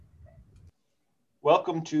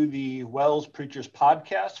Welcome to the Wells Preachers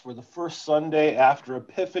Podcast for the first Sunday after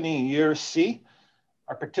Epiphany Year C.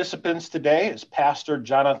 Our participants today is Pastor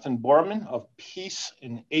Jonathan Borman of Peace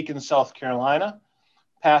in Aiken, South Carolina,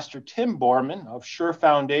 Pastor Tim Borman of Sure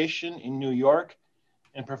Foundation in New York,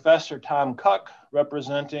 and Professor Tom Cuck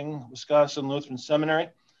representing Wisconsin Lutheran Seminary.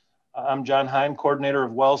 I'm John Hine, coordinator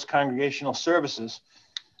of Wells Congregational Services.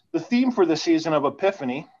 The theme for the season of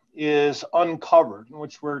Epiphany is uncovered, in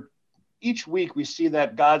which each week we see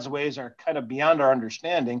that God's ways are kind of beyond our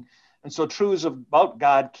understanding. And so truths about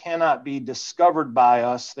God cannot be discovered by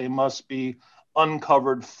us. They must be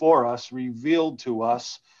uncovered for us, revealed to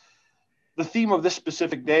us. The theme of this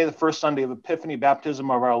specific day, the first Sunday of Epiphany,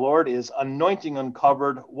 baptism of our Lord, is anointing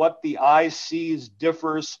uncovered. What the eye sees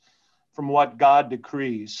differs from what God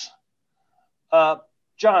decrees.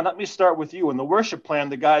 John, let me start with you. In the worship plan,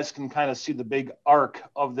 the guys can kind of see the big arc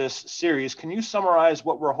of this series. Can you summarize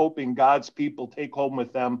what we're hoping God's people take home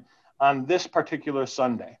with them on this particular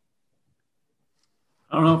Sunday?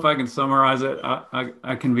 I don't know if I can summarize it.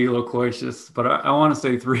 I can be loquacious, but I want to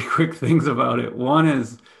say three quick things about it. One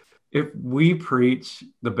is, if we preach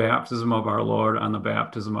the baptism of our Lord on the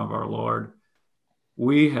baptism of our Lord,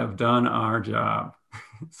 we have done our job.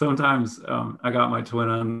 Sometimes I got my twin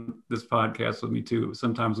on this podcast with me too.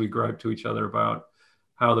 Sometimes we gripe to each other about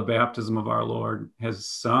how the baptism of our Lord has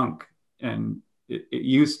sunk. And it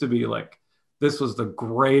used to be like, this was the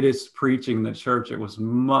greatest preaching in the church. It was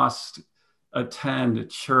must attend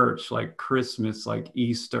church, like Christmas, like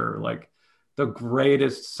Easter, like the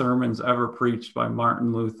greatest sermons ever preached by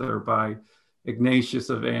Martin Luther, by Ignatius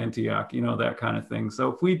of Antioch, that kind of thing. So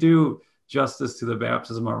if we do justice to the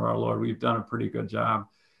baptism of our Lord, we've done a pretty good job.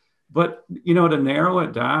 But, to narrow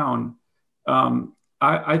it down,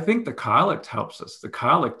 I think the collect helps us. The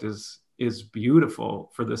collect is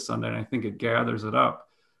beautiful for this Sunday, and I think it gathers it up.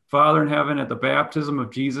 Father in heaven, at the baptism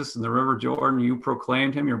of Jesus in the River Jordan, you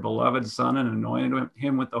proclaimed him your beloved Son and anointed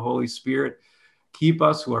him with the Holy Spirit. Keep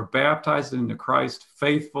us who are baptized into Christ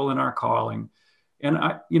faithful in our calling. And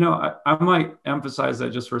I might emphasize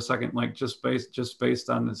that just for a second, like just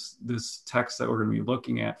based on this text that we're going to be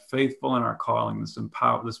looking at, faithful in our calling,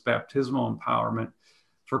 this baptismal empowerment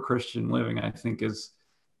for Christian living, I think is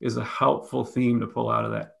a helpful theme to pull out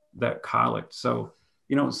of that collect. So,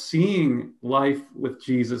 seeing life with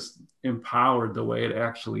Jesus empowered the way it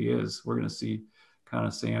actually is, we're going to see kind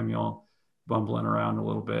of Samuel bumbling around a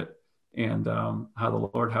little bit and how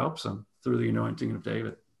the Lord helps him through the anointing of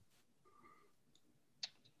David.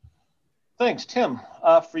 Thanks, Tim.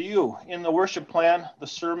 For you, in the worship plan, the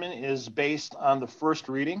sermon is based on the first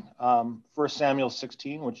reading, 1 Samuel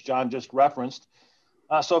 16, which John just referenced.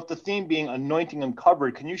 So if the theme being anointing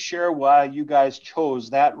uncovered, can you share why you guys chose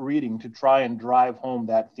that reading to try and drive home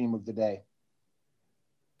that theme of the day?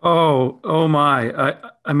 Oh my.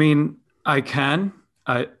 I mean, I can.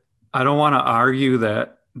 I don't want to argue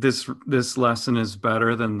that this lesson is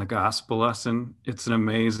better than the gospel lesson. It's an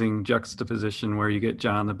amazing juxtaposition where you get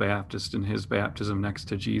John the Baptist and his baptism next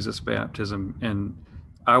to Jesus' baptism. And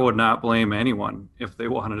I would not blame anyone if they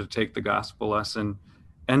wanted to take the gospel lesson.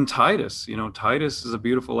 And Titus, Titus is a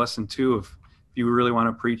beautiful lesson too. If you really want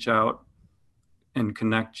to preach out and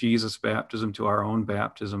connect Jesus' baptism to our own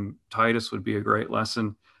baptism, Titus would be a great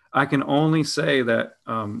lesson. I can only say that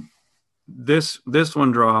this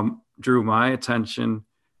one drew my attention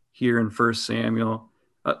here in 1 Samuel.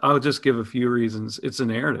 I'll just give a few reasons. It's a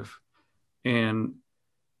narrative, and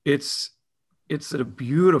it's a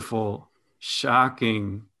beautiful,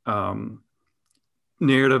 shocking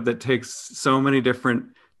narrative that takes so many different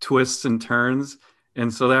twists and turns.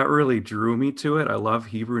 And so that really drew me to it. I love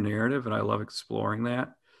Hebrew narrative and I love exploring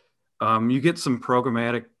that. You get some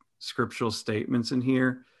programmatic scriptural statements in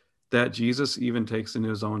here that Jesus even takes into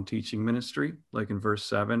his own teaching ministry, like in verse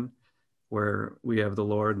 7, where we have the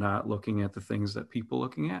Lord not looking at the things that people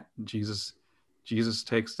looking at. Jesus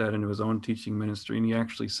takes that into his own teaching ministry, and he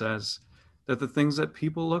actually says that the things that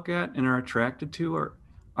people look at and are attracted to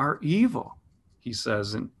are evil, he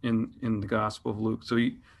says in the Gospel of Luke. So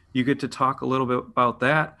you get to talk a little bit about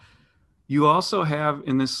that. You also have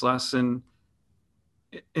in this lesson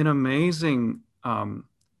an amazing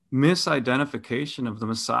misidentification of the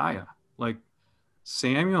Messiah. Like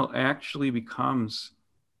Samuel actually becomes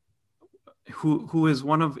who is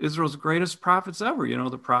one of Israel's greatest prophets ever.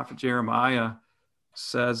 The prophet Jeremiah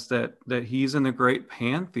says that he's in the great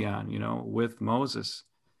pantheon, with Moses.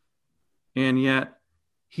 And yet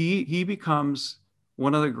he becomes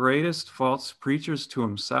one of the greatest false preachers to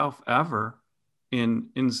himself ever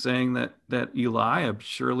in saying that Eliab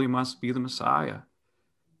surely must be the Messiah.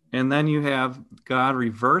 And then you have God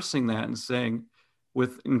reversing that and saying,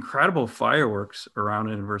 with incredible fireworks around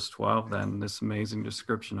it in verse 12, then this amazing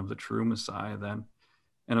description of the true Messiah then.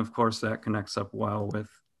 And of course, that connects up well with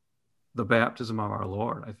the baptism of our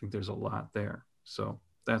Lord. I think there's a lot there. So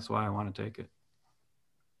that's why I want to take it.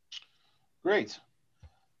 Great.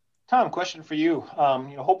 Tom, question for you.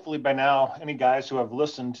 Hopefully by now, any guys who have are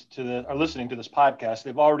listening to this podcast,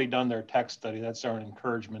 they've already done their text study. That's our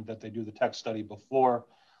encouragement, that they do the text study before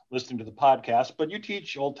listening to the podcast. But you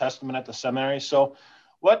teach Old Testament at the seminary. So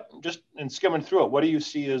just in skimming through it, what do you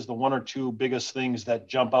see as the one or two biggest things that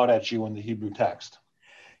jump out at you in the Hebrew text?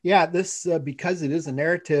 Yeah, this, because it is a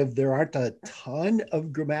narrative, there aren't a ton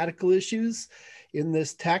of grammatical issues in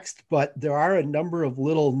this text, but there are a number of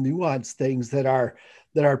little nuanced things that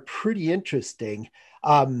are pretty interesting.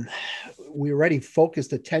 We already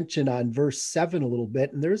focused attention on verse 7 a little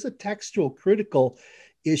bit, and there's a textual critical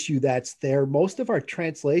issue that's there. Most of our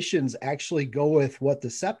translations actually go with what the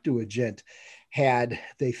Septuagint had.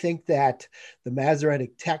 They think that the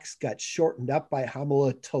Masoretic text got shortened up by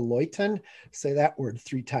homiletoloiton. Say that word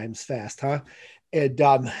 3 times fast, huh? And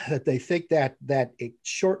that they think that it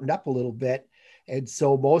shortened up a little bit. And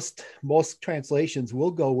so most translations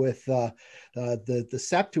will go with the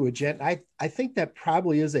Septuagint. I think that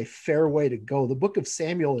probably is a fair way to go. The book of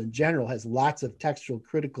Samuel in general has lots of textual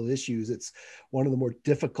critical issues. It's one of the more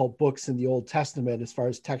difficult books in the Old Testament as far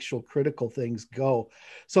as textual critical things go.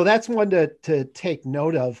 So that's one to take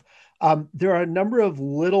note of. There are a number of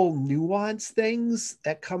little nuanced things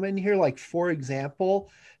that come in here. Like, for example,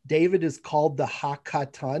 David is called the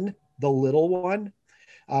Hakatan, the little one.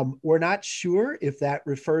 We're not sure if that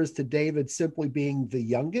refers to David simply being the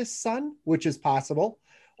youngest son, which is possible,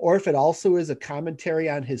 or if it also is a commentary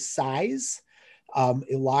on his size.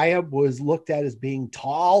 Eliab was looked at as being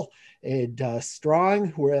tall and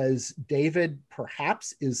strong, whereas David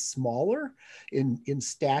perhaps is smaller in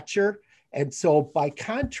stature. And so by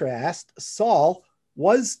contrast, Saul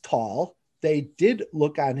was tall. They did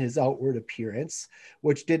look on his outward appearance,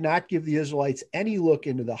 which did not give the Israelites any look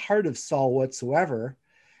into the heart of Saul whatsoever.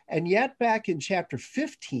 And yet back in chapter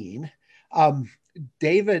 15,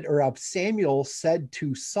 Samuel said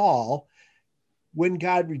to Saul, when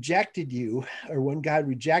God rejected you, or when God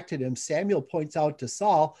rejected him, Samuel points out to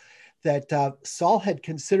Saul that Saul had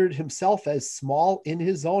considered himself as small in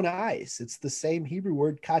his own eyes. It's the same Hebrew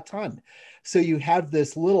word katan. So you have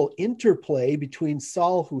this little interplay between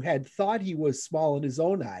Saul, who had thought he was small in his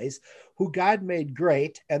own eyes, who God made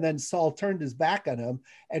great, and then Saul turned his back on him.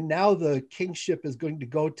 And now the kingship is going to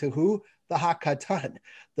go to who? The Hakatan,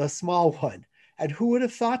 the small one. And who would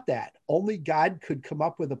have thought that? Only God could come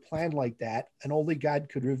up with a plan like that, and only God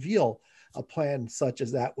could reveal a plan such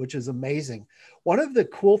as that, which is amazing. One of the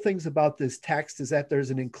cool things about this text is that there's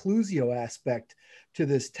an inclusio aspect to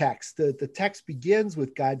this text. The text begins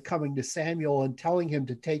with God coming to Samuel and telling him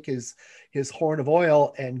to take his horn of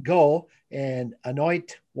oil and go and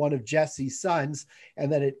anoint one of Jesse's sons. And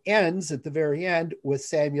then it ends at the very end with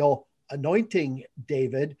Samuel anointing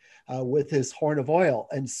David with his horn of oil.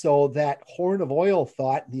 And so that horn of oil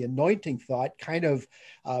thought, the anointing thought, kind of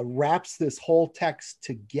wraps this whole text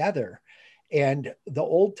together. And the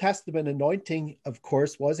Old Testament anointing, of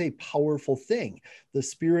course, was a powerful thing. The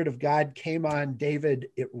Spirit of God came on David.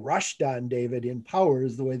 It rushed on David in power,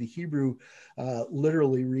 is the way the Hebrew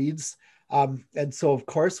literally reads. And so, of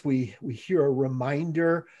course, we hear a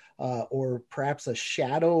reminder or perhaps a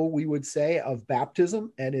shadow, we would say, of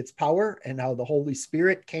baptism and its power, and how the Holy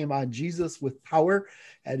Spirit came on Jesus with power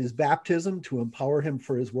at his baptism to empower him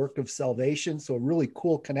for his work of salvation. So a really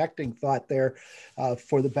cool connecting thought there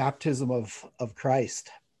for the baptism of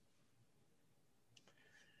Christ.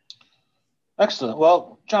 Excellent.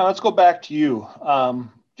 Well, John, let's go back to you.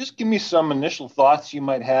 Just give me some initial thoughts you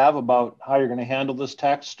might have about how you're going to handle this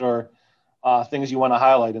text, or things you want to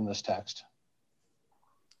highlight in this text.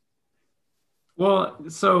 Well,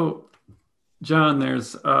 so John,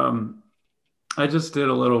 there's I just did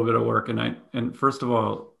a little bit of work, and first of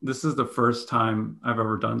all, this is the first time I've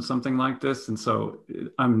ever done something like this, and so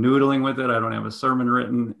I'm noodling with it. I don't have a sermon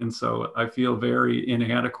written, and so I feel very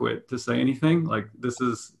inadequate to say anything.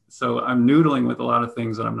 So I'm noodling with a lot of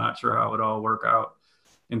things, and I'm not sure how it would all work out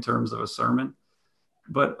in terms of a sermon.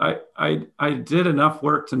 But I did enough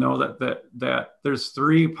work to know that there's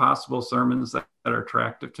 3 possible sermons that are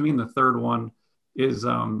attractive to me, and the third one is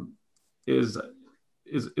the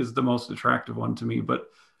most attractive one to me. But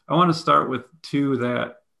I want to start with 2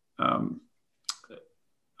 that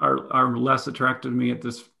are less attractive to me at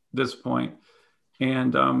this point.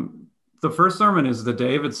 And the first sermon is the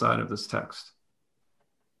David side of this text.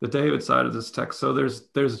 The David side of this text. So there's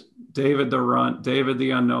David the runt, David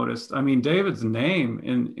the unnoticed. I mean, David's name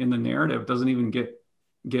in the narrative doesn't even get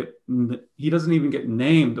he doesn't even get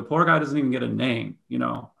named. The poor guy doesn't even get a name,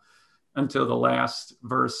 until the last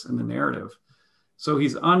verse in the narrative. So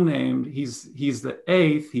he's unnamed. He's the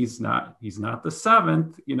eighth. He's not the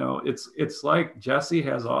seventh. It's like Jesse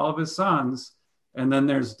has all of his sons, and then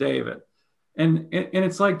there's David, and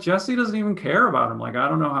it's like Jesse doesn't even care about him. Like, I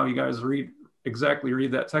don't know how you guys read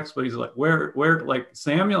that text, but he's like, where like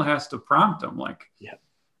Samuel has to prompt him. Like, yeah,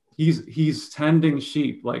 he's tending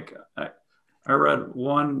sheep. Like, I read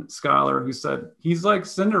one scholar who said he's like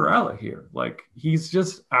Cinderella here. Like, he's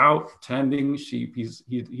just out tending sheep.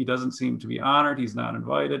 He doesn't seem to be honored. He's not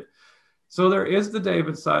invited. So there is the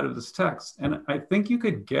David side of this text. And I think you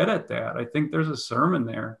could get at that. I think there's a sermon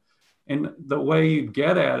there. And the way you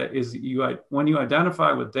get at it is when you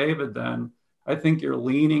identify with David, then I think you're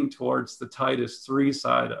leaning towards the Titus 3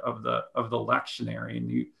 side of the lectionary.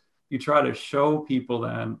 And you try to show people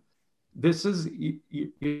then,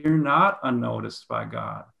 you're not unnoticed by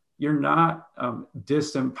God. You're not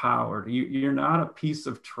disempowered. You're not a piece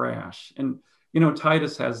of trash. And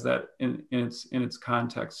Titus has that in its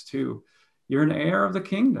context too. You're an heir of the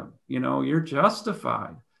kingdom. You're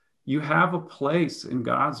justified. You have a place in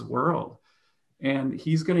God's world, and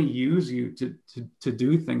He's going to use you to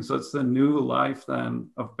do things. So it's the new life then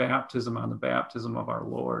of baptism on the baptism of our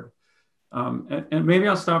Lord. And maybe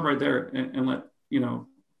I'll stop right there and let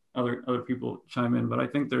other people chime in, but I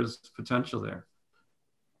think there's potential there.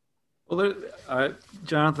 Well,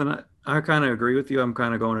 Jonathan, I kind of agree with you. I'm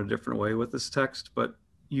kind of going a different way with this text, but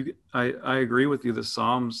I agree with you. The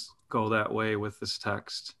Psalms go that way with this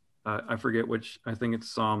text. I forget which. I think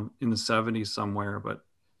it's Psalm in the 70s somewhere, but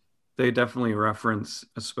they definitely reference,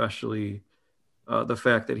 especially the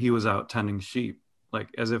fact that he was out tending sheep, like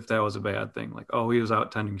as if that was a bad thing. Like, oh, he was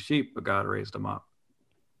out tending sheep, but God raised him up,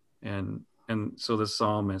 and so the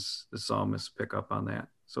psalmists pick up on that.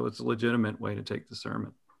 So it's a legitimate way to take the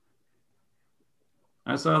sermon.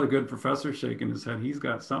 I saw the good professor shaking his head. He's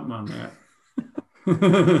got something on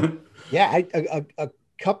that. Yeah, a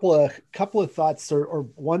couple of thoughts, or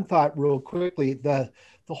one thought real quickly. The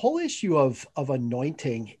whole issue of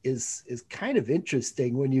anointing is kind of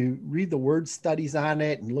interesting when you read the word studies on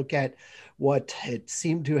it and look at what it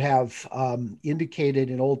seemed to have indicated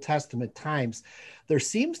in Old Testament times. There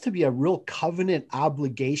seems to be a real covenant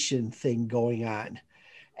obligation thing going on.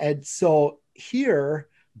 And so here,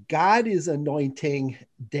 God is anointing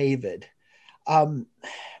David.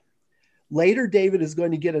 Later, David is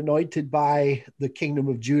going to get anointed by the kingdom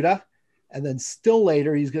of Judah. And then still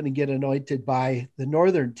later, he's going to get anointed by the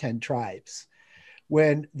northern 10 tribes.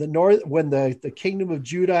 When the kingdom of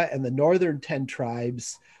Judah and the northern 10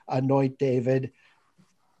 tribes anoint David,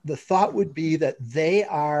 the thought would be that they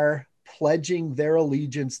are pledging their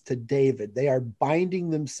allegiance to David. They are binding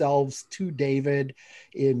themselves to David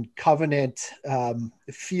in covenant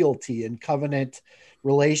fealty and covenant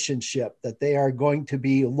relationship, that they are going to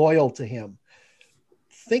be loyal to him.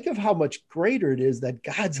 Think of how much greater it is that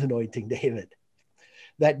God's anointing David,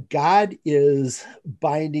 that God is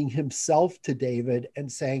binding himself to David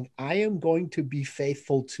and saying, I am going to be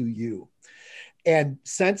faithful to you. And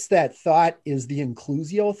since that thought is the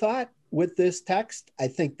inclusio thought with this text, I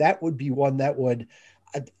think that would be one that would,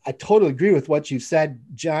 I totally agree with what you said,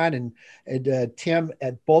 John and Tim,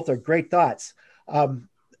 and both are great thoughts.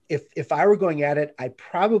 If I were going at it, I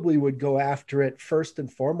probably would go after it first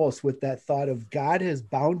and foremost with that thought of God has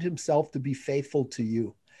bound himself to be faithful to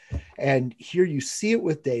you. And here you see it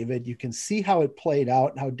with David. You can see how it played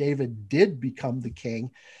out and how David did become the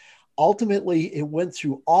king. Ultimately, it went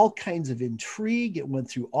through all kinds of intrigue. It went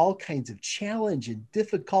through all kinds of challenge and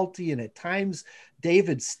difficulty. And at times,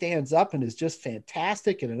 David stands up and is just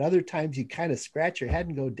fantastic. And at other times, you kind of scratch your head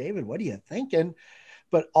and go, David, what are you thinking?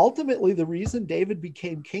 But ultimately, the reason David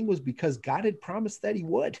became king was because God had promised that he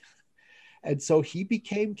would. And so he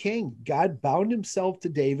became king. God bound himself to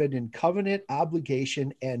David in covenant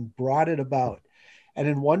obligation and brought it about. And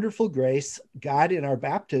in wonderful grace, God in our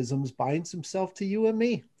baptisms binds himself to you and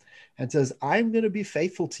me and says, I'm going to be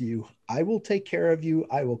faithful to you. I will take care of you.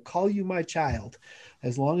 I will call you my child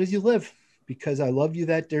as long as you live, because I love you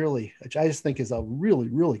that dearly, which I just think is a really,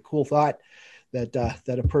 really cool thought that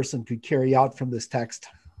a person could carry out from this text.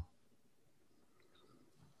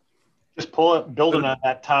 Just building on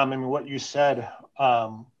that, Tom, I mean, what you said,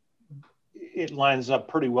 it lines up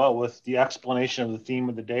pretty well with the explanation of the theme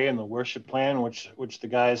of the day and the worship plan, which the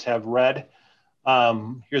guys have read.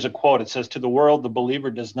 Here's a quote. It says, to the world, the believer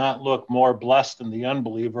does not look more blessed than the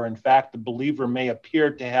unbeliever. In fact, the believer may appear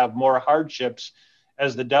to have more hardships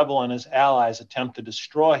as the devil and his allies attempt to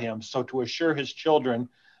destroy him. So to assure his children,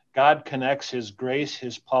 God connects his grace,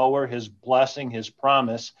 his power, his blessing, his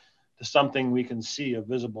promise to something we can see, a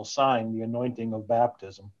visible sign, the anointing of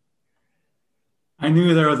baptism. I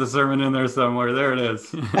knew there was a sermon in there somewhere. There it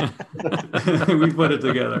is. We put it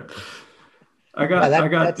together.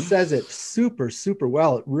 That says it super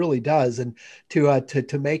well. It really does. And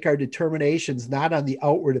to make our determinations not on the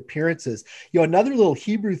outward appearances. Another little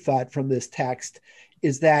Hebrew thought from this text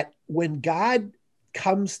is that when God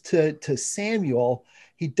comes to Samuel,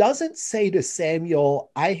 he doesn't say to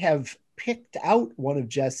Samuel, I have picked out one of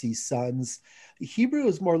Jesse's sons. The Hebrew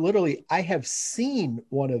is more literally, I have seen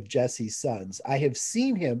one of Jesse's sons. I have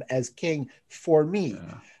seen him as king for me.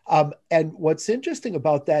 Yeah. And what's interesting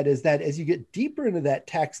about that is that as you get deeper into that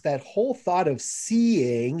text, that whole thought of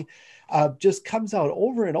seeing just comes out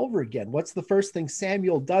over and over again. What's the first thing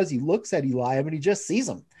Samuel does? He looks at Eliab and he just sees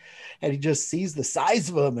him. And he just sees the size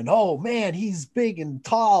of him and, oh man, he's big and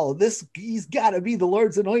tall. He's got to be the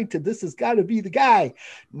Lord's anointed. This has got to be the guy.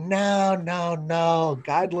 No.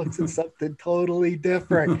 God looks at something totally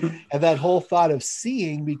different. And that whole thought of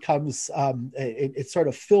seeing becomes, it sort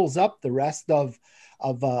of fills up the rest of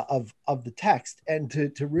the text. And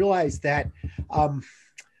to realize that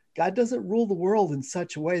God doesn't rule the world in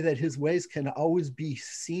such a way that his ways can always be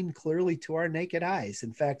seen clearly to our naked eyes.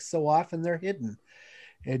 In fact, so often they're hidden.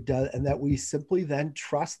 And that we simply then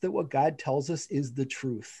trust that what God tells us is the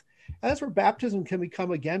truth. And that's where baptism can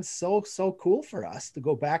become, again, so cool for us to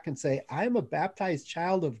go back and say, I'm a baptized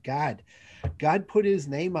child of God. God put his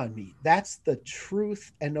name on me. That's the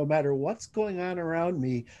truth. And no matter what's going on around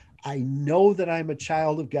me, I know that I'm a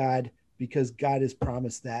child of God because God has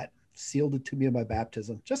promised that, sealed it to me in my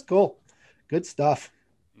baptism. Just cool. Good stuff.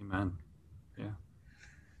 Amen. Yeah.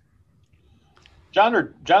 John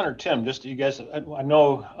or Tim, just you guys, I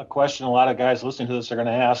know a question a lot of guys listening to this are going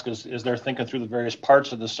to ask is they're thinking through the various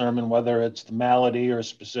parts of the sermon, whether it's the malady or a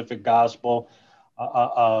specific gospel,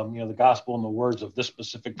 the gospel and the words of this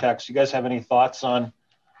specific text. You guys have any thoughts on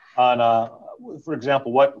for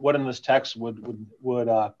example, what in this text would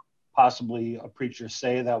possibly a preacher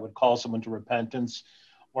say that would call someone to repentance,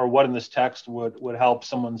 or what in this text would help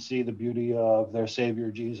someone see the beauty of their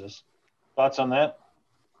Savior Jesus? Thoughts on that?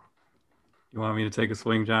 You want me to take a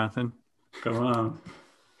swing, Jonathan? Come on.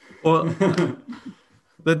 Well,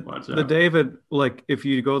 the David, like if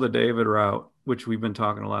you go the David route, which we've been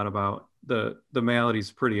talking a lot about, the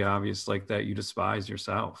malady's pretty obvious, like that you despise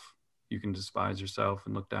yourself. You can despise yourself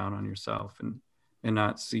and look down on yourself and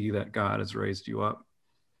not see that God has raised you up.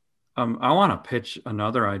 I want to pitch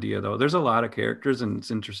another idea though. There's a lot of characters and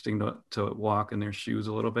it's interesting to walk in their shoes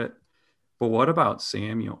a little bit. But what about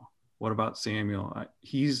Samuel?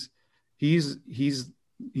 He's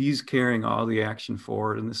carrying all the action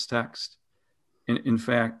forward in this text. In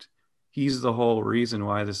fact, he's the whole reason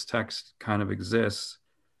why this text kind of exists.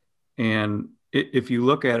 And if you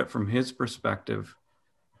look at it from his perspective,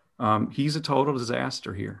 he's a total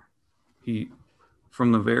disaster here.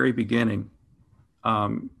 From the very beginning,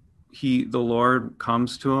 the Lord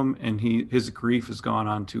comes to him and his grief has gone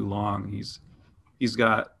on too long. He's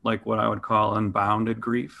got like what I would call unbounded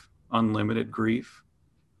grief, unlimited grief.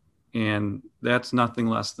 And that's nothing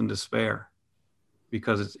less than despair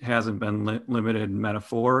because it hasn't been limited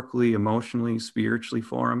metaphorically, emotionally, spiritually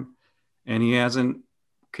for him. And he hasn't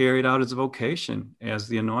carried out his vocation as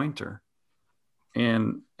the anointer.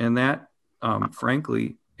 And that,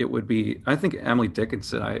 frankly, it would be, I think Emily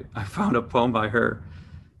Dickinson, I found a poem by her,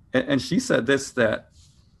 and she said this, that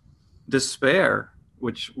despair,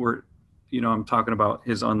 which I'm talking about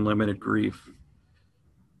his unlimited grief,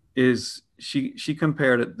 is she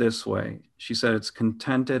compared it this way. She said, it's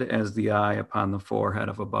contented as the eye upon the forehead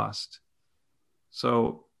of a bust.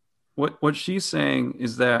 So what she's saying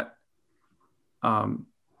is that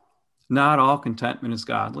not all contentment is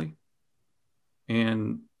godly.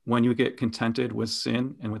 And when you get contented with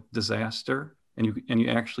sin and with disaster and you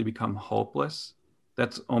actually become hopeless,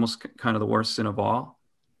 that's almost kind of the worst sin of all.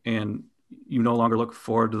 And you no longer look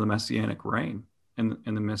forward to the messianic reign and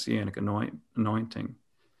the messianic anointing.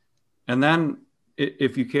 And then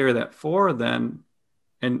if you carry that forward then,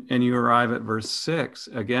 and you arrive at verse 6,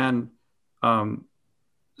 again,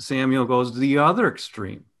 Samuel goes to the other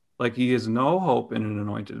extreme. Like he has no hope in an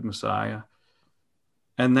anointed Messiah.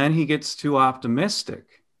 And then he gets too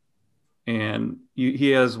optimistic. And he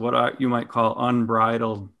has what you might call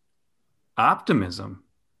unbridled optimism,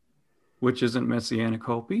 which isn't messianic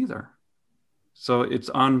hope either. So it's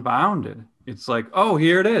unbounded. It's like, oh,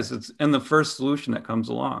 here it is. And the first solution that comes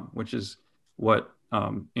along, which is what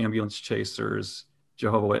ambulance chasers,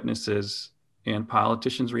 Jehovah's Witnesses, and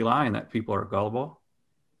politicians rely on, that people are gullible,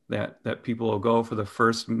 that people will go for the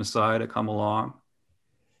first Messiah to come along,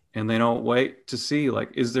 and they don't wait to see, like,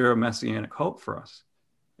 is there a messianic hope for us?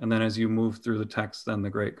 And then as you move through the text, then the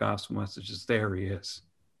great gospel message is, there he is.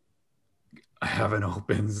 Heaven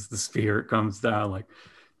opens, the Spirit comes down, like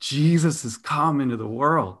Jesus has come into the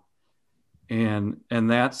world. And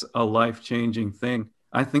that's a life-changing thing,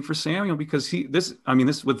 I think, for Samuel, because with this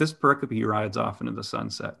pericope, he rides off into the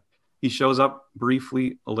sunset. He shows up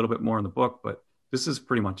briefly a little bit more in the book, but this is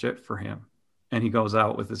pretty much it for him. And he goes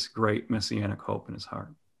out with this great messianic hope in his heart.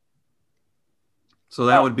 So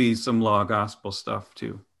that would be some law gospel stuff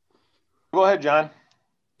too. Go ahead, John.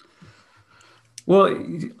 Well,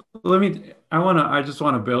 I just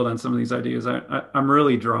want to build on some of these ideas. I'm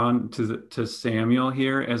really drawn to Samuel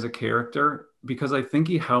here as a character, because I think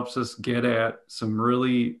he helps us get at some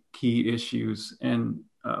really key issues. And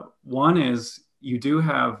one is, you do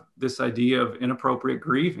have this idea of inappropriate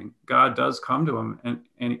grieving. God does come to him,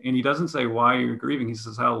 and he doesn't say, why are you grieving? He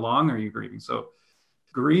says, how long are you grieving? So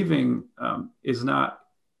grieving is not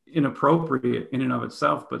inappropriate in and of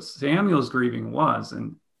itself, but Samuel's grieving was,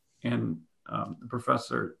 and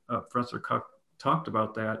Professor Cook talked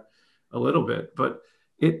about that a little bit. But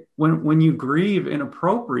when you grieve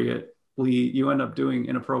inappropriately, you end up doing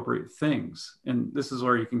inappropriate things, and this is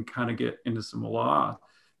where you can kind of get into some law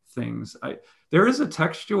things. There is a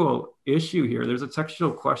textual issue here. There's a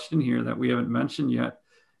textual question here that we haven't mentioned yet,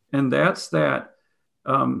 and that's that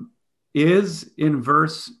is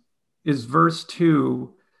verse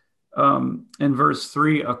 2 and verse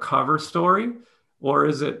 3 a cover story, or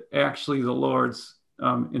is it actually the Lord's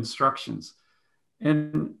instructions?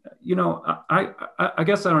 And I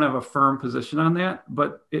guess I don't have a firm position on that,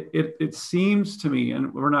 but it seems to me,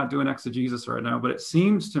 and we're not doing exegesis right now, but it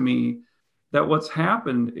seems to me that what's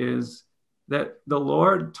happened is that the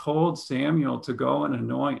Lord told Samuel to go and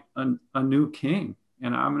anoint a new king,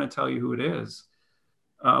 and I'm going to tell you who it is.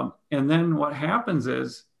 And then what happens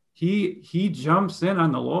is he jumps in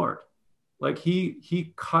on the Lord, like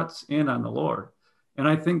he cuts in on the Lord. And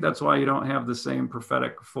I think that's why you don't have the same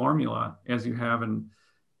prophetic formula as you have in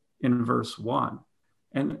verse 1.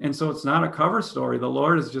 And so it's not a cover story. The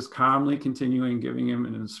Lord is just calmly continuing giving him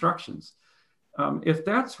instructions. If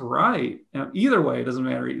that's right, either way, it doesn't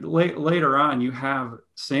matter. Later on, you have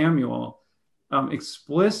Samuel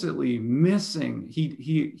explicitly missing.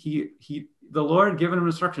 The Lord giving him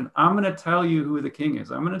instruction. I'm going to tell you who the king is.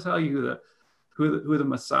 I'm going to tell you who the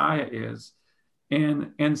Messiah is.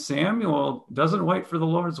 And Samuel doesn't wait for the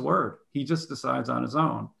Lord's word. He just decides on his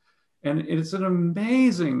own. And it's an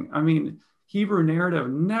amazing, Hebrew narrative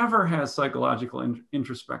never has psychological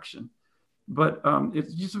introspection, but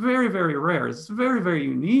it's just very, very rare. It's very, very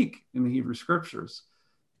unique in the Hebrew scriptures.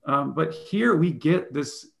 But here we get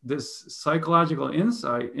this psychological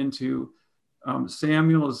insight into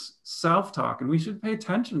Samuel's self-talk, and we should pay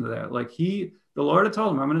attention to that. Like the Lord had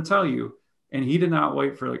told him, I'm going to tell you, and he did not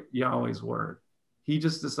wait for Yahweh's word. He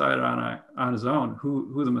just decided on his own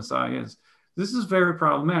who the Messiah is. This is very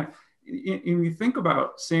problematic. If you think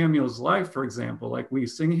about Samuel's life, for example, like we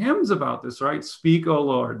sing hymns about this, right? Speak, O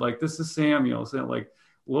Lord. Like this is Samuel saying, like,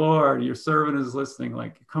 Lord, your servant is listening.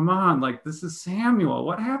 Like, come on, like this is Samuel.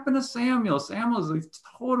 What happened to Samuel? Samuel is a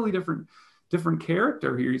totally different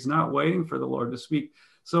character here. He's not waiting for the Lord to speak.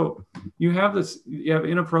 So you have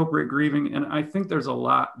inappropriate grieving, and I think there's a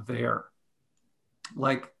lot there.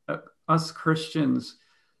 Like us Christians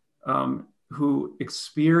who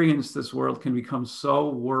experience this world can become so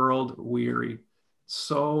world weary,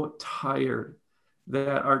 so tired,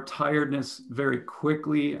 that our tiredness very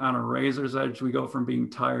quickly, on a razor's edge, we go from being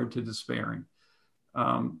tired to despairing.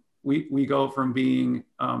 We go from being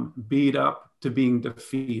beat up to being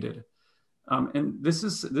defeated. And this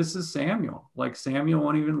is Samuel. Like Samuel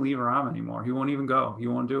won't even leave Ramah anymore. He won't even go. He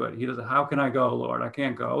won't do it. He doesn't. How can I go, Lord? I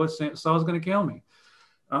can't go. Saul's going to kill me.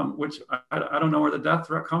 Which I don't know where the death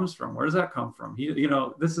threat comes from. Where does that come from?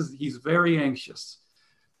 He's very anxious.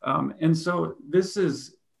 And so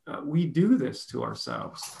we do this to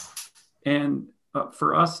ourselves. And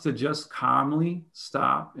for us to just calmly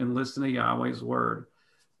stop and listen to Yahweh's word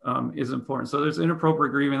is important. So there's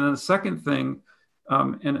inappropriate grieving. And then the second thing,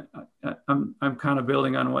 and I'm kind of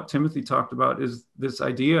building on what Timothy talked about, is this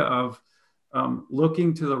idea of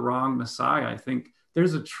looking to the wrong Messiah. I think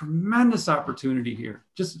there's a tremendous opportunity here,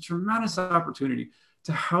 just a tremendous opportunity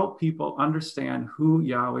to help people understand who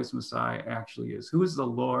Yahweh's Messiah actually is. Who is the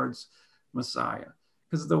Lord's Messiah?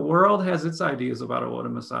 Because the world has its ideas about what a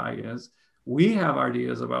Messiah is. We have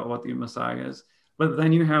ideas about what the Messiah is. But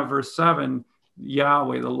then you have verse 7,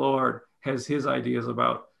 Yahweh, the Lord, has his ideas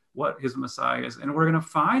about what his Messiah is. And we're going to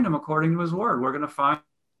find him according to his word. We're going to find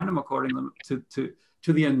him according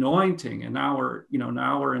to the anointing. And now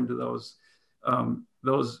we're into those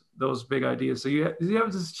those big ideas. So you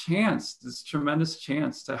have this chance, this tremendous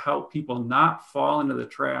chance to help people not fall into the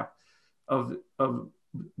trap of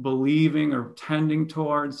believing or tending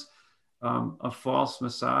towards a false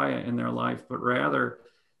Messiah in their life, but rather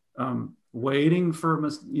waiting for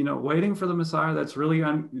the Messiah that's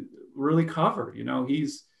really covered.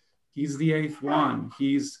 He's the eighth one.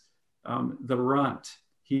 He's the runt.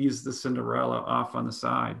 He's the Cinderella off on the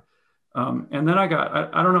side. And then I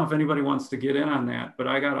don't know if anybody wants to get in on that, but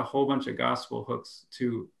I got a whole bunch of gospel hooks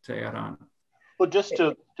to add on. Well, just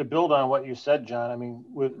to build on what you said, John, I mean,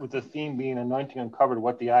 with the theme being anointing uncovered,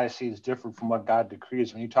 what the eye sees is different from what God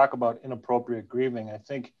decrees. When you talk about inappropriate grieving, I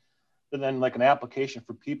think then like an application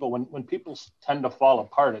for people, when people tend to fall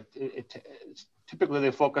apart, it's typically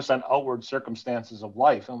they focus on outward circumstances of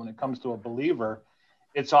life. And when it comes to a believer,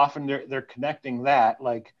 it's often they're connecting that,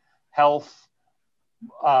 like health,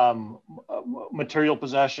 material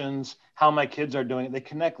possessions, how my kids are doing. They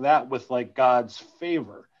connect that with like God's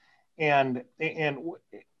favor. And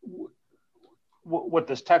what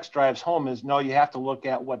this text drives home is, no, you have to look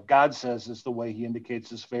at what God says is the way he indicates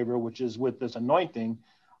his favor, which is with this anointing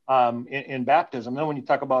in baptism. Then when you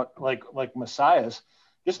talk about like messiahs,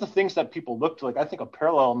 just the things that people look to, like I think a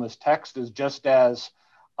parallel in this text is just as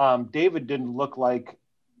David didn't look like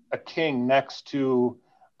a king next to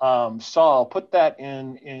Saul. Put that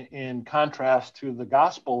in contrast to the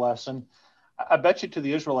gospel lesson. I bet you to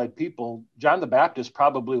the Israelite people, John the Baptist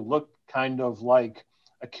probably looked kind of like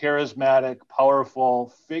a charismatic,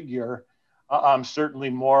 powerful figure,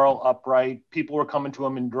 certainly moral, upright. People were coming to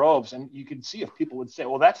him in droves, and you could see if people would say,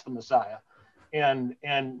 well, that's the Messiah. And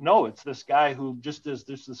no, it's this guy who just is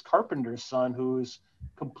this carpenter's son who's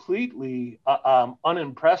completely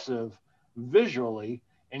unimpressive visually,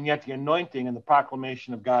 and yet the anointing and the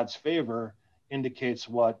proclamation of God's favor indicates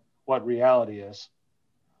what reality is.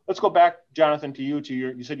 Let's go back, Jonathan, to you.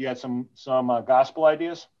 You said you had some gospel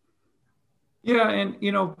ideas. Yeah, and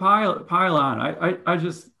pile on.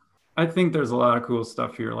 I think there's a lot of cool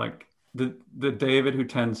stuff here, like the David who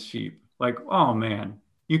tends sheep. Like, oh man,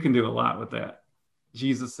 you can do a lot with that.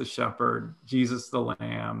 Jesus the shepherd, Jesus the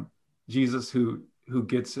lamb, Jesus who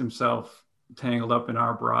gets himself tangled up in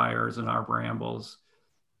our briars and our brambles.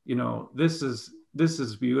 This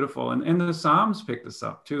is beautiful, and the Psalms pick this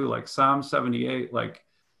up too, like Psalm 78. Like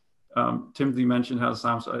Timothy mentioned how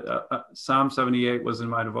Psalm 78 was in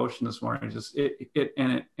my devotion this morning.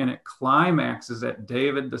 It climaxes at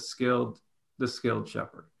David, the skilled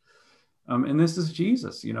shepherd, and this is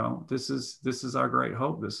Jesus. This is our great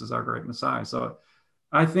hope. This is our great Messiah. So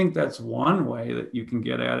I think that's one way that you can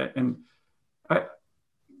get at it, and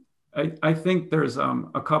I think there's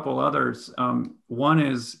a couple others. One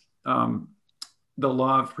is the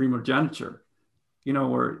law of primogeniture,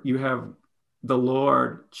 where you have the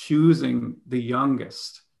Lord choosing the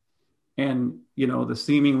youngest, and the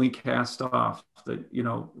seemingly cast off. That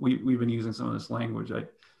we've been using some of this language.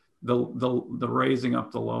 The raising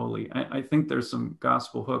up the lowly. I think there's some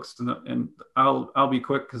gospel hooks, and I'll be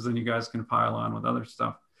quick because then you guys can pile on with other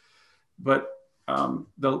stuff. But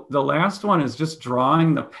the last one is just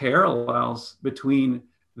drawing the parallels between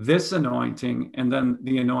this anointing and then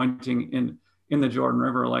the anointing in the Jordan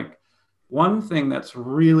River. Like, one thing that's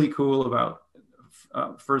really cool about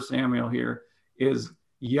 1 Samuel here is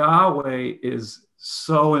Yahweh is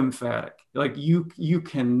so emphatic. Like, you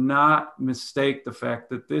cannot mistake the fact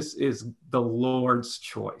that this is the Lord's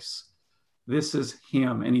choice. This is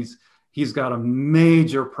him, and he's got a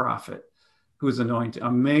major prophet who's anointing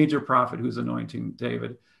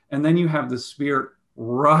David, and then you have the Spirit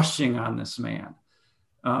rushing on this man,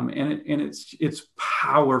 and it's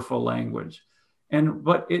powerful language,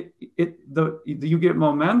 but you get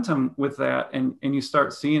momentum with that, and you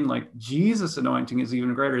start seeing like Jesus' anointing is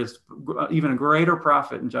even greater. It's even a greater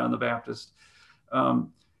prophet in John the Baptist. The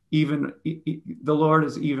Lord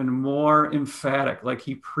is even more emphatic, like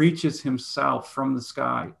he preaches himself from the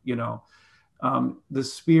sky. The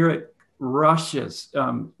Spirit rushes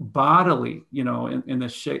bodily, in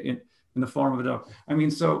the form of a dove. I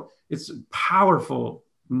mean, so it's powerful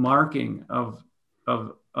marking of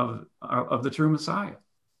the true Messiah.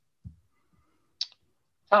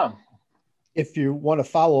 Tom, if you want to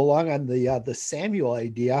follow along on the Samuel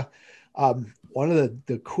idea, one of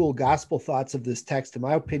the cool gospel thoughts of this text, in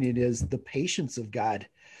my opinion, is the patience of God.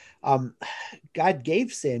 God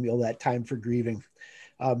gave Samuel that time for grieving.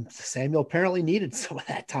 Samuel apparently needed some of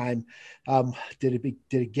that time. Did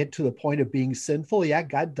it get to the point of being sinful? Yeah,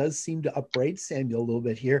 God does seem to upbraid Samuel a little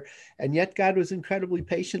bit here, and yet God was incredibly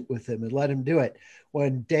patient with him and let him do it.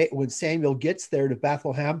 When Samuel gets there to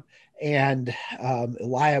Bethlehem and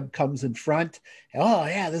Eliab comes in front, oh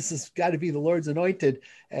yeah, this has got to be the Lord's anointed,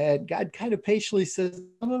 and God kind of patiently says,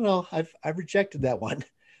 no, I've rejected that one.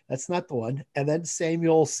 That's not the one. And then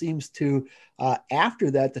Samuel seems to,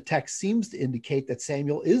 after that, the text seems to indicate that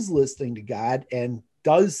Samuel is listening to God and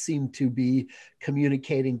does seem to be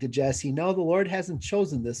communicating to Jesse, no, the Lord hasn't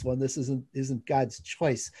chosen this one. This isn't God's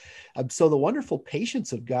choice. So the wonderful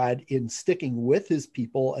patience of God in sticking with his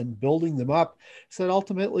people and building them up, so that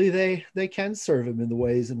ultimately they can serve him in the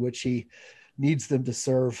ways in which he needs them to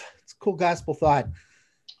serve. It's a cool gospel thought.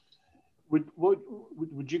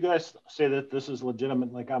 Would you guys say that this is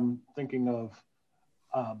legitimate? Like, I'm thinking of,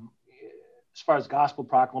 as far as gospel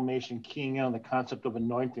proclamation, keying in on the concept of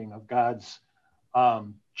anointing, of God's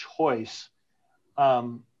choice.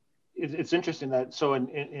 It's interesting that, so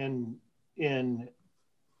in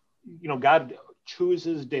God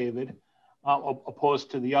chooses David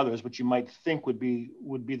opposed to the others, which you might think would be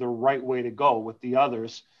the right way to go with the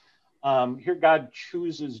others. Here God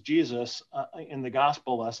chooses Jesus in the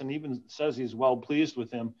gospel lesson, even says he's well pleased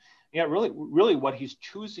with him. Yet really what he's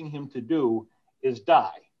choosing him to do is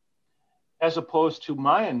die. As opposed to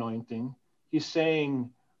my anointing, he's saying,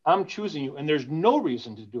 I'm choosing you, and there's no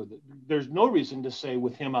reason to do that. There's no reason to say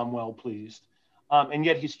with him I'm well pleased. And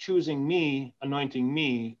yet he's choosing me, anointing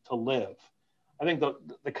me to live. I think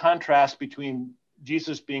the contrast between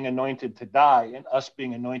Jesus being anointed to die and us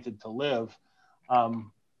being anointed to live,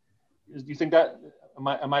 do you think that,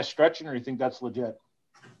 am I stretching, or do you think that's legit?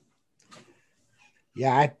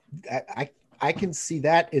 Yeah, I can see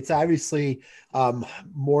that. It's obviously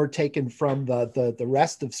more taken from the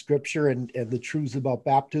rest of Scripture and the truths about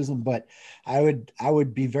baptism, but I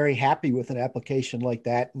would be very happy with an application like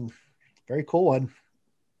that, and very cool one.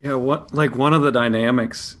 Yeah, one of the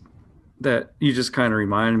dynamics that you just kind of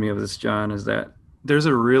reminded me of this, John, is that there's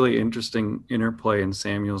a really interesting interplay in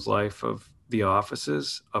Samuel's life of the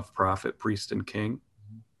offices of prophet, priest, and king.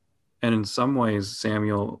 And in some ways,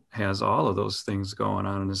 Samuel has all of those things going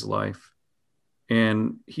on in his life.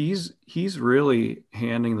 And he's really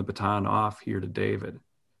handing the baton off here to David.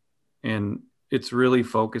 And it's really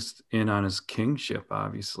focused in on his kingship,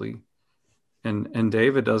 obviously. And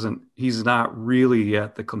David he's not really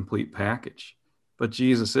yet the complete package. But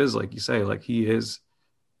Jesus is, like you say, like he's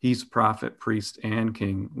prophet, priest, and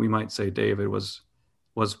king. We might say David was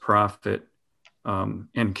prophet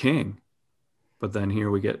and king. But then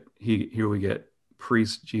here we get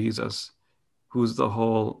priest Jesus, he's the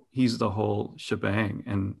whole shebang.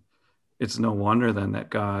 And it's no wonder then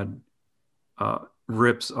that God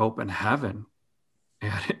rips open heaven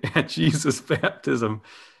at Jesus' baptism.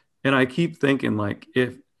 And I keep thinking, like,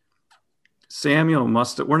 if Samuel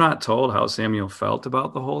we're not told how Samuel felt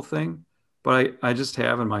about the whole thing, but I just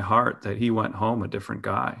have in my heart that he went home a different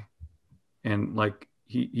guy. And like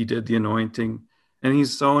he did the anointing, and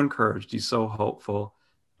he's so encouraged. He's so hopeful.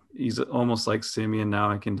 He's almost like Simeon,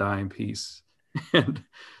 now I can die in peace. And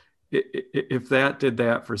if that did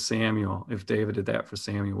that for Samuel, if David did that for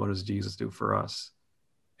Samuel, what does Jesus do for us?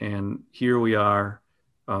 And here we are,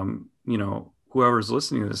 whoever's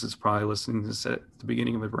listening to this is probably listening to this at the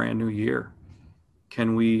beginning of a brand new year.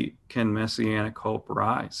 Can messianic hope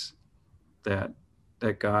rise that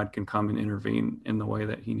God can come and intervene in the way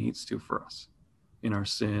that he needs to for us, in our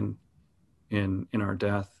sin, in our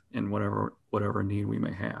death, in whatever need we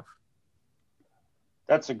may have?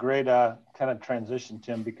 That's a great kind of transition,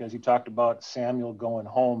 Tim, because you talked about Samuel going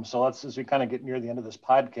home. So let's, as we kind of get near the end of this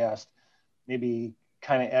podcast, maybe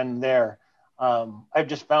kind of end there. I've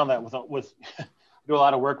just found that with do a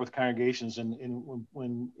lot of work with congregations and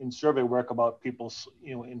in survey work about people's,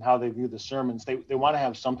 in how they view the sermons, they want to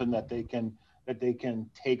have something that they can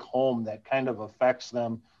take home that kind of affects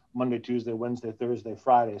them Monday, Tuesday, Wednesday, Thursday,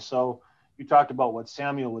 Friday. So you talked about what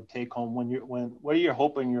Samuel would take home. What are you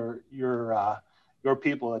hoping your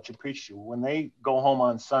people that you preach to, when they go home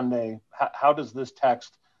on Sunday, how does this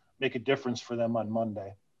text make a difference for them on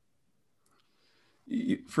Monday?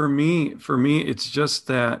 For me, it's just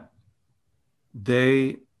that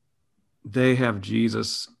they have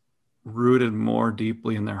Jesus rooted more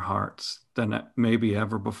deeply in their hearts than maybe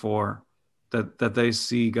ever before, that they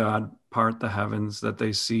see God part the heavens, that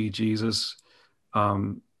they see Jesus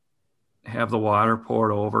have the water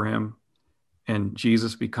poured over him, and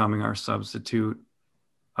Jesus becoming our substitute,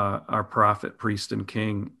 our prophet, priest, and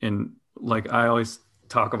king. And like I always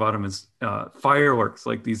talk about him as fireworks,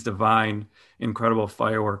 like these divine, incredible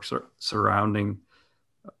fireworks surrounding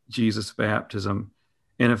Jesus' baptism.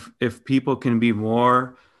 And if people can be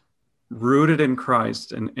more rooted in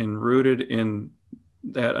Christ and rooted in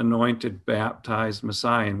that anointed, baptized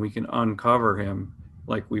Messiah, and we can uncover him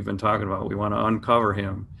like we've been talking about, we want to uncover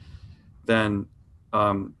him, then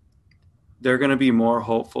they're going to be more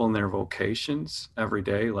hopeful in their vocations every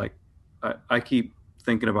day. Like I keep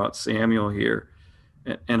thinking about Samuel here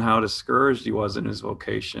and how discouraged he was in his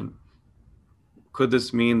vocation. Could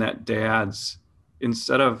this mean that dads,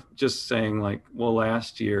 instead of just saying like, well,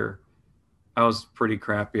 last year I was pretty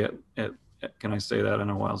crappy at can I say that on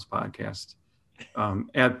a Wiles podcast,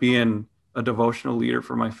 at being a devotional leader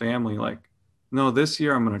for my family? Like, no, this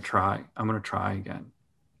year I'm going to try again.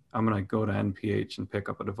 I'm going to go to NPH and pick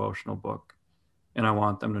up a devotional book. And I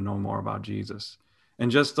want them to know more about Jesus.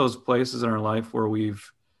 And just those places in our life where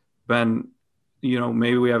we've been,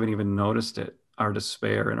 maybe we haven't even noticed it, our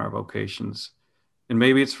despair in our vocations. And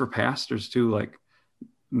maybe it's for pastors too. Like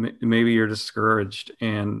maybe you're discouraged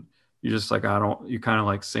and you're just like, you're kind of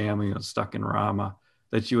like Samuel stuck in Ramah,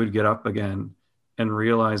 that you would get up again and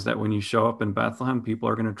realize that when you show up in Bethlehem, people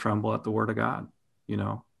are going to tremble at the word of God.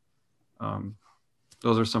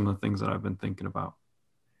 Those are some of the things that I've been thinking about.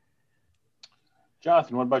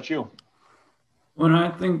 Jonathan, what about you? When I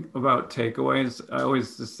think about takeaways, I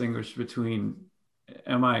always distinguish between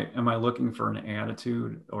am I looking for an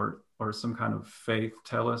attitude or some kind of faith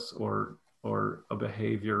tellus or a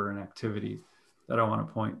behavior or an activity that I want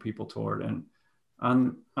to point people toward. And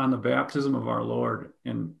on the baptism of our Lord,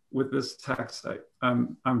 and with this text,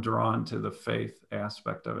 I'm drawn to the faith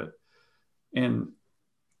aspect of it. And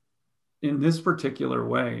in this particular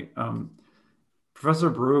way,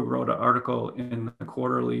 Professor Brugge wrote an article in the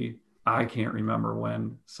Quarterly. I can't remember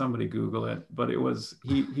when, somebody Google it, but it was,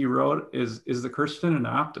 he wrote, is the Christian an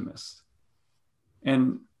optimist?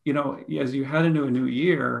 And, as you head into a new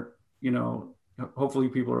year, hopefully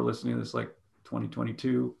people are listening to this like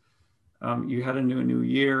 2022. You head into a new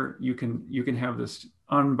year, you can have this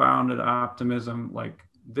unbounded optimism, like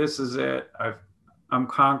this is it. I'm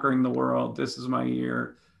conquering the world. This is my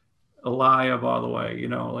year. Alive all the way,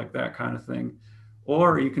 like that kind of thing.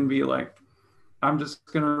 Or you can be like, I'm just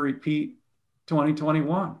going to repeat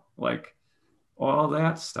 2021, like all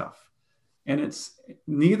that stuff. And it's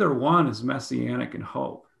neither one is messianic in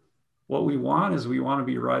hope. What we want is we want to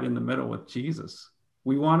be right in the middle with Jesus.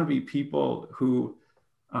 We want to be people who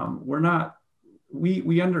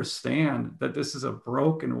we understand that this is a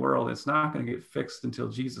broken world. It's not going to get fixed until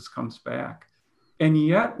Jesus comes back. And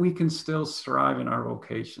yet we can still strive in our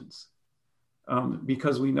vocations.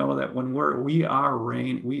 Because we know that when we are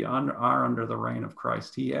under the reign of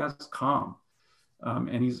Christ. He has come,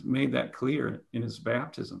 and he's made that clear in his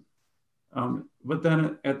baptism. But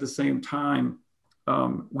then at the same time,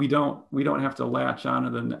 we don't have to latch on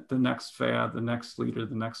to the next fad, the next leader,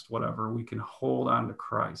 the next whatever. We can hold on to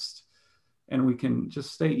Christ, and we can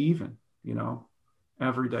just stay even,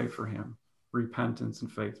 every day for him. Repentance and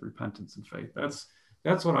faith, repentance and faith.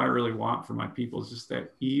 That's what I really want for my people, is just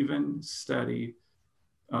that even, steady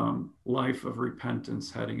life of repentance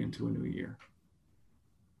heading into a new year.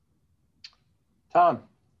 Tom?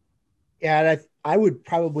 Yeah, and I would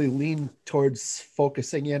probably lean towards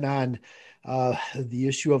focusing in on the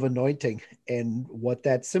issue of anointing and what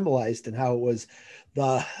that symbolized, and how it was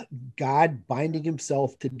the God binding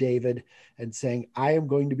himself to David and saying, I am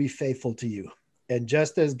going to be faithful to you. And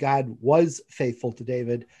just as God was faithful to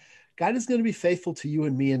David, God is going to be faithful to you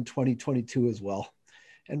and me in 2022 as well.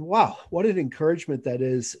 And wow, what an encouragement that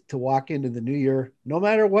is to walk into the new year, no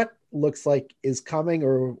matter what looks like is coming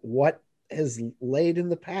or what has laid in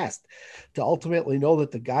the past, to ultimately know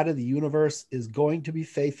that the God of the universe is going to be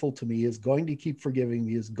faithful to me, is going to keep forgiving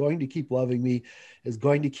me, is going to keep loving me, is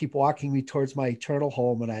going to keep walking me towards my eternal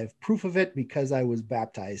home. And I have proof of it because I was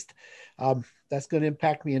baptized. That's going to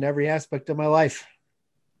impact me in every aspect of my life.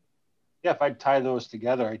 Yeah, if I tie those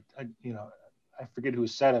together, I forget who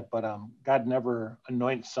said it, but God never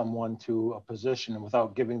anoints someone to a position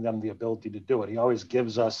without giving them the ability to do it. He always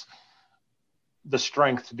gives us the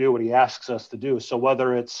strength to do what he asks us to do. So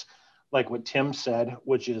whether it's like what Tim said,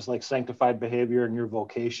 which is like sanctified behavior in your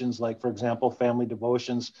vocations, like for example, family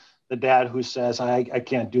devotions, the dad who says, I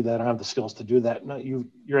can't do that, I don't have the skills to do that. No,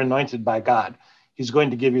 you're anointed by God. He's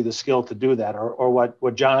going to give you the skill to do that. Or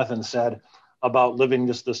what Jonathan said about living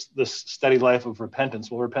this steady life of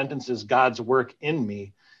repentance. Well, repentance is God's work in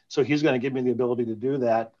me. So he's going to give me the ability to do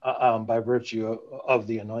that by virtue of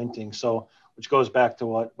the anointing. So, which goes back to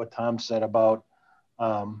what Tom said about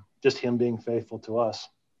just him being faithful to us.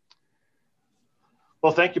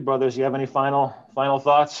 Well, thank you, brothers. You have any final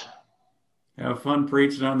thoughts? Have fun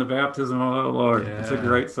preaching on the baptism of the Lord. Yeah. It's a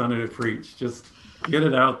great Sunday to preach. Just Get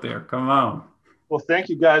it out there. Come on. Well, thank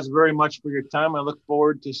you guys very much for your time. I look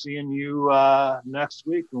forward to seeing you next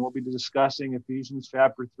week, and we'll be discussing Ephesians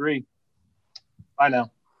chapter 3. Bye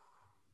now.